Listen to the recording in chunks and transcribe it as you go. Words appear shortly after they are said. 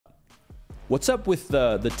What's up with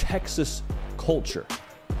the Texas culture,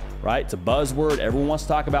 right? It's a buzzword. Everyone wants to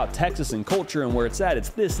talk about Texas and culture and where it's at. It's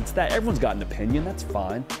this, it's that. Everyone's got an opinion. That's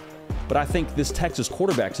fine. But I think this Texas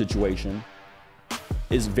quarterback situation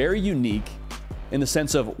is very unique in the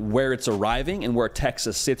sense of where it's arriving and where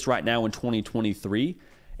Texas sits right now in 2023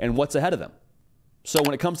 and what's ahead of them. So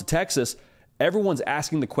when it comes to Texas, everyone's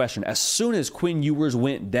asking the question, as soon as Quinn Ewers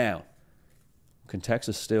went down, can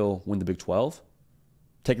Texas still win the Big 12?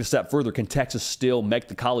 Take it a step further, can Texas still make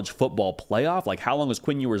the college football playoff? Like, how long is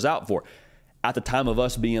Quinn Ewers out for? At the time of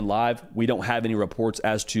us being live, we don't have any reports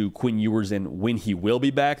as to Quinn Ewers and when he will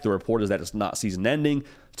be back. The report is that it's not season ending.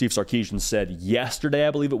 Steve Sarkisian said yesterday,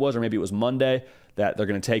 I believe it was, or maybe it was Monday, that they're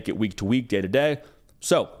going to take it week to week, day to day.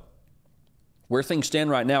 So where things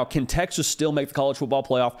stand right now, can Texas still make the college football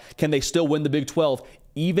playoff? Can they still win the Big 12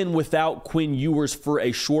 even without Quinn Ewers for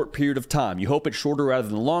a short period of time? You hope it's shorter rather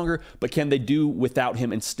than longer, but can they do without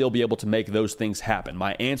him and still be able to make those things happen?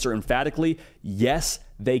 My answer emphatically, yes,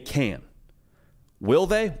 they can. Will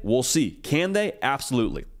they? We'll see. Can they?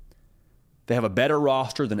 Absolutely. They have a better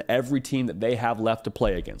roster than every team that they have left to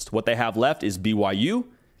play against. What they have left is BYU,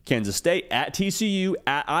 Kansas State, at TCU,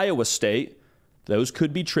 at Iowa State. Those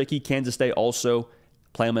could be tricky. Kansas State also,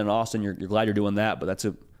 play them in Austin. You're glad you're doing that, but that's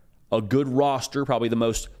a good roster, probably the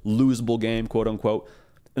most losable game, quote unquote.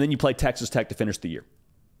 And then you play Texas Tech to finish the year.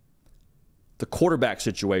 The quarterback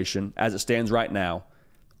situation, as it stands right now,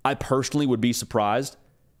 I personally would be surprised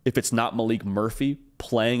if it's not Maalik Murphy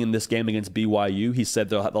playing in this game against BYU. He said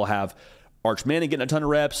they'll have Arch Manning getting a ton of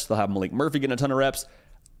reps. They'll have Maalik Murphy getting a ton of reps.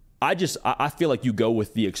 I feel like you go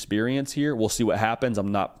with the experience here. We'll see what happens.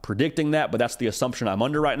 I'm not predicting that, but that's the assumption I'm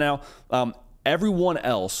under right now. Everyone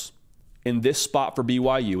else in this spot for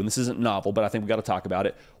BYU, and this isn't novel, but I think we got to talk about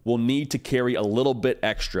it, will need to carry a little bit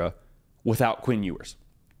extra without Quinn Ewers.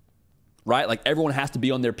 Right? Like, everyone has to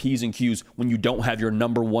be on their P's and Q's when you don't have your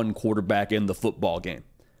number one quarterback in the football game.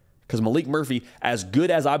 Because Maalik Murphy, as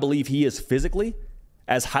good as I believe he is physically,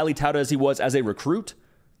 as highly touted as he was as a recruit,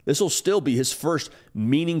 this will still be his first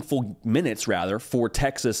meaningful minutes, rather, for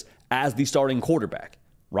Texas as the starting quarterback,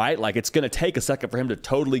 right? Like, it's going to take a second for him to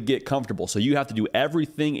totally get comfortable. So you have to do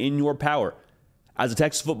everything in your power as a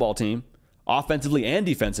Texas football team, offensively and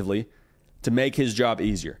defensively, to make his job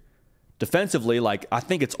easier. Defensively, like, I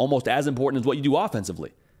think it's almost as important as what you do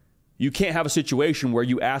offensively. You can't have a situation where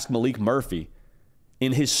you ask Maalik Murphy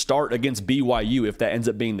in his start against BYU, if that ends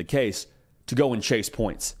up being the case, to go and chase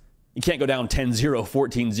points. You can't go down 10-0,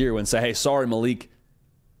 14-0 and say, hey, sorry, Maalik.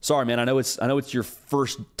 Sorry, man, I know it's your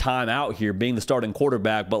first time out here being the starting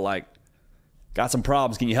quarterback, but, like, got some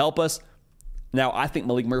problems. Can you help us? Now, I think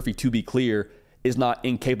Maalik Murphy, to be clear, is not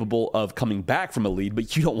incapable of coming back from a lead,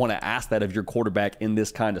 but you don't want to ask that of your quarterback in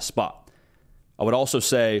this kind of spot. I would also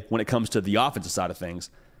say, when it comes to the offensive side of things,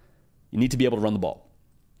 you need to be able to run the ball.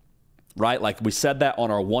 Right? Like, we said that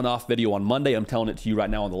on our one-off video on Monday. I'm telling it to you right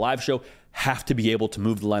now on the live show. Have to be able to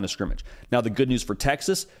move the line of scrimmage. Now, the good news for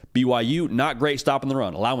Texas, BYU, not great stopping the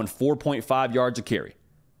run, allowing 4.5 yards a carry.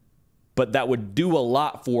 But that would do a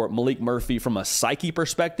lot for Maalik Murphy from a psyche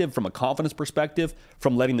perspective, from a confidence perspective,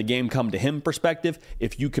 from letting the game come to him perspective,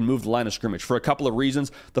 if you can move the line of scrimmage for a couple of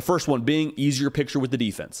reasons. The first one being easier picture with the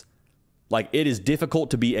defense. Like, it is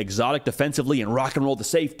difficult to be exotic defensively and rock and roll the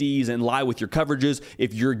safeties and lie with your coverages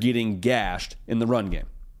if you're getting gashed in the run game.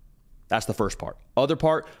 That's the first part. Other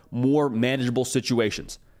part, more manageable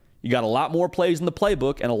situations. You got a lot more plays in the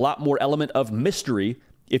playbook and a lot more element of mystery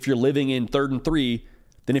if you're living in 3rd and 3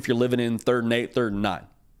 than if you're living in 3rd and 8, 3rd and 9.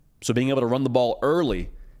 So being able to run the ball early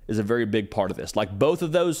is a very big part of this. Like, both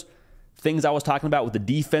of those things I was talking about with the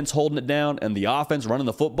defense holding it down and the offense running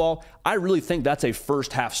the football, I really think that's a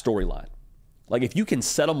first half storyline. Like, if you can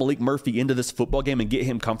settle Maalik Murphy into this football game and get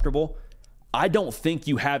him comfortable, I don't think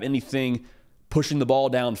you have anything pushing the ball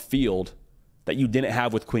downfield that you didn't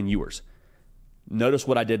have with Quinn Ewers. Notice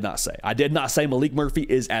what I did not say. I did not say Maalik Murphy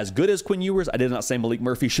is as good as Quinn Ewers. I did not say Maalik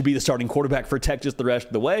Murphy should be the starting quarterback for Texas the rest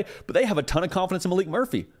of the way, but they have a ton of confidence in Maalik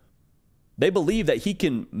Murphy. They believe that he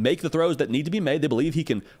can make the throws that need to be made. They believe he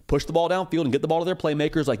can push the ball downfield and get the ball to their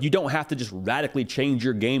playmakers. Like, you don't have to just radically change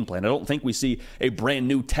your game plan. I don't think we see a brand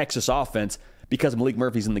new Texas offense because Maalik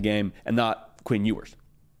Murphy's in the game and not Quinn Ewers.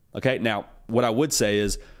 Okay, now, what I would say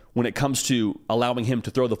is, when it comes to allowing him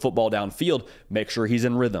to throw the football downfield, make sure he's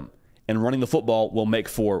in rhythm. And running the football will make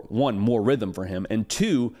for, 1, more rhythm for him, and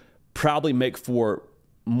 2, probably make for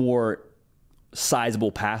more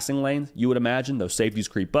sizable passing lanes, you would imagine. Those safeties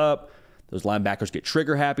creep up. Those linebackers get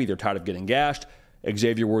trigger happy. They're tired of getting gashed.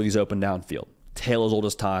 Xavier Worthy's open downfield. Tale as old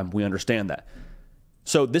as time. We understand that.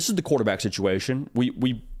 So this is the quarterback situation.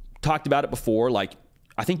 We talked about it before. Like,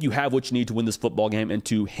 I think you have what you need to win this football game and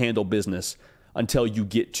to handle business until you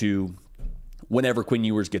get to whenever Quinn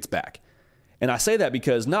Ewers gets back. And I say that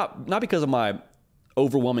because not because of my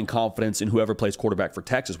overwhelming confidence in whoever plays quarterback for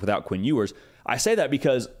Texas without Quinn Ewers. I say that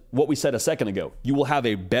because what we said a second ago, you will have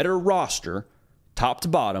a better roster, top to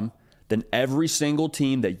bottom, than every single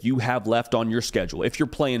team that you have left on your schedule. If you're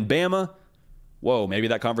playing Bama, whoa, maybe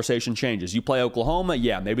that conversation changes. You play Oklahoma,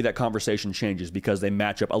 yeah, maybe that conversation changes because they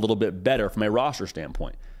match up a little bit better from a roster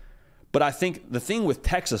standpoint. But I think the thing with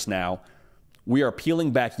Texas now, we are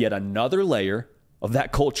peeling back yet another layer of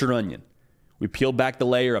that culture onion. We peeled back the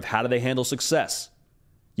layer of how do they handle success.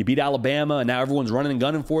 You beat Alabama, and now everyone's running and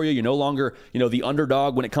gunning for you. You're no longer, the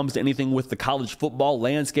underdog when it comes to anything with the college football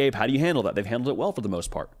landscape. How do you handle that? They've handled it well for the most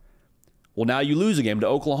part. Well, now you lose a game to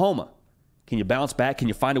Oklahoma. Can you bounce back? Can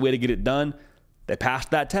you find a way to get it done? They passed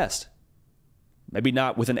that test. Maybe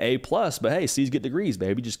not with an A+, but hey, C's get degrees,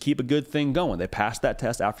 baby. Just keep a good thing going. They passed that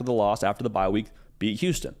test after the loss, after the bye week, beat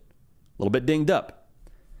Houston. A little bit dinged up.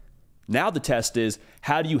 Now the test is,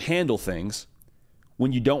 how do you handle things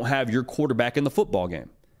when you don't have your quarterback in the football game?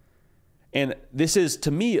 And this is,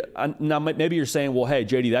 to me, now maybe you're saying, well, hey,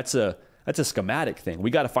 JD, that's a schematic thing. We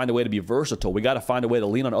got to find a way to be versatile. We got to find a way to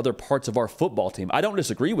lean on other parts of our football team. I don't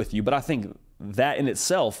disagree with you, but I think that in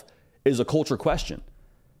itself is a culture question.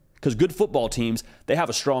 Because good football teams, they have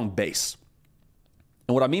a strong base.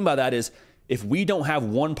 And what I mean by that is, if we don't have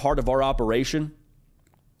one part of our operation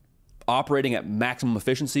operating at maximum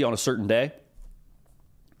efficiency on a certain day,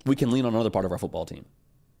 we can lean on another part of our football team.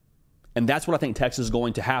 And that's what I think Texas is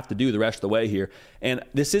going to have to do the rest of the way here. And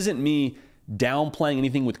this isn't me downplaying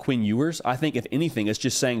anything with Quinn Ewers. I think if anything, it's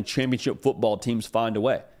just saying championship football teams find a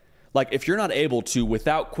way. Like if you're not able to,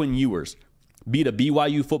 without Quinn Ewers, beat a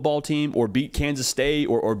BYU football team or beat Kansas State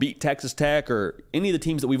or beat Texas Tech or any of the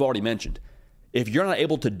teams that we've already mentioned, if you're not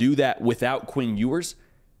able to do that without Quinn Ewers,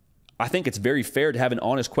 I think it's very fair to have an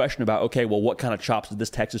honest question about, okay, well, what kind of chops does this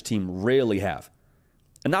Texas team really have?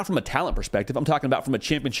 And not from a talent perspective. I'm talking about from a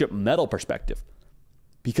championship medal perspective.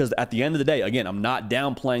 Because at the end of the day, again, I'm not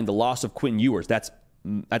downplaying the loss of Quinn Ewers. That's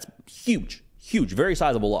huge, very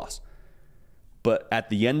sizable loss. But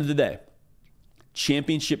at the end of the day,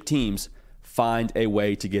 championship teams find a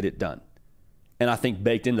way to get it done. And I think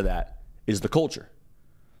baked into that is the culture.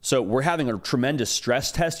 So we're having a tremendous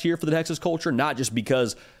stress test here for the Texas culture, not just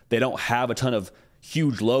because they don't have a ton of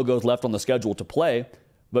huge logos left on the schedule to play,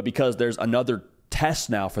 but because there's another test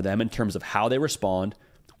now for them in terms of how they respond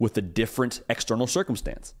with a different external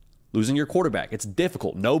circumstance. Losing your quarterback, it's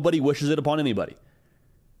difficult. Nobody wishes it upon anybody.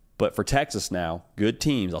 But for Texas now, good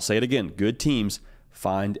teams, I'll say it again, good teams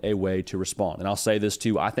find a way to respond. And I'll say this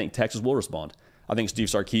too, I think Texas will respond. I think Steve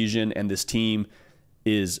Sarkisian and this team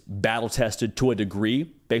is battle-tested to a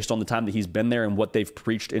degree based on the time that he's been there and what they've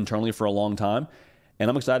preached internally for a long time. And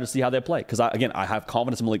I'm excited to see how they play because, I have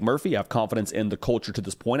confidence in Maalik Murphy. I have confidence in the culture to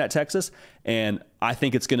this point at Texas. And I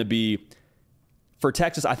think it's going to be, for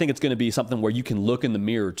Texas, I think it's going to be something where you can look in the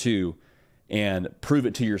mirror too and prove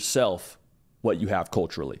it to yourself what you have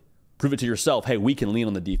culturally. Prove it to yourself, hey, we can lean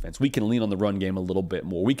on the defense. We can lean on the run game a little bit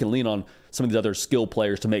more. We can lean on some of these other skill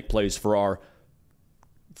players to make plays for our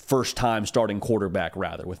first-time starting quarterback,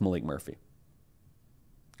 rather, with Maalik Murphy.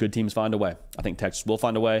 Good teams find a way. I think Texas will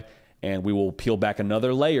find a way. And we will peel back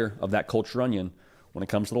another layer of that culture onion when it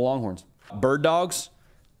comes to the Longhorns. Bird dogs,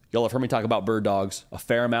 y'all have heard me talk about bird dogs a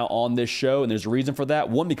fair amount on this show, and there's a reason for that.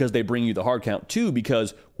 One, because they bring you the hard count. Two,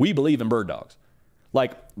 because we believe in bird dogs.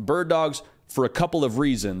 Like, bird dogs, for a couple of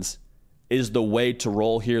reasons, is the way to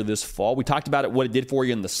roll here this fall. We talked about it, what it did for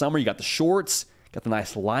you in the summer. You got the shorts, got the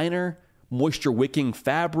nice liner, moisture-wicking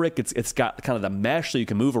fabric. It's got kind of the mesh so you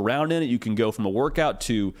can move around in it. You can go from a workout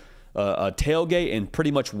to a tailgate and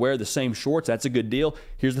pretty much wear the same shorts. That's a good deal.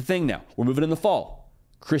 Here's the thing now. We're moving in the fall.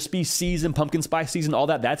 Crispy season, pumpkin spice season, all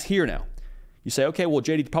that, that's here now. You say, okay, well,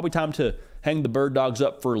 JD, probably time to hang the bird dogs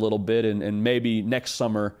up for a little bit and maybe next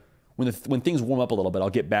summer when things warm up a little bit, I'll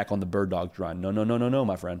get back on the bird dog grind. No,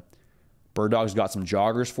 my friend. Bird dogs got some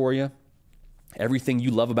joggers for you. Everything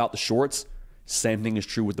you love about the shorts, same thing is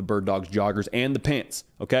true with the bird dogs joggers and the pants,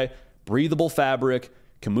 okay? Breathable fabric,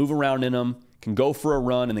 can move around in them, can go for a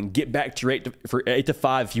run and then get back to your 8 to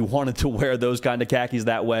 5 if you wanted to wear those kind of khakis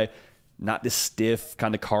that way. Not this stiff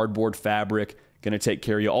kind of cardboard fabric. Going to take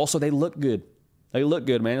care of you. Also, they look good. They look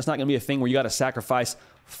good, man. It's not going to be a thing where you got to sacrifice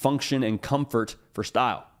function and comfort for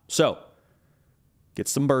style. So, get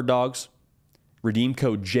some bird dogs. Redeem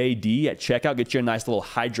code JD at checkout. Get you a nice little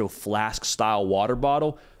hydro flask style water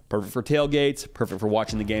bottle. Perfect for tailgates. Perfect for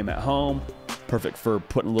watching the game at home. Perfect for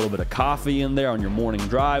putting a little bit of coffee in there on your morning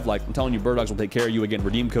drive. Like I'm telling you, bird dogs will take care of you. Again,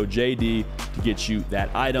 redeem code JD to get you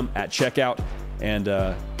that item at checkout. And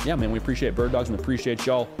yeah, man, we appreciate Bird Dogs and appreciate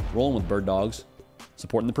y'all rolling with Bird Dogs,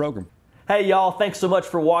 supporting the program. Hey y'all, thanks so much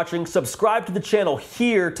for watching. Subscribe to the channel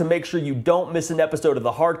here to make sure you don't miss an episode of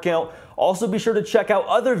The Hard Count. Also be sure to check out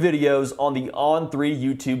other videos on the On3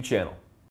 YouTube channel.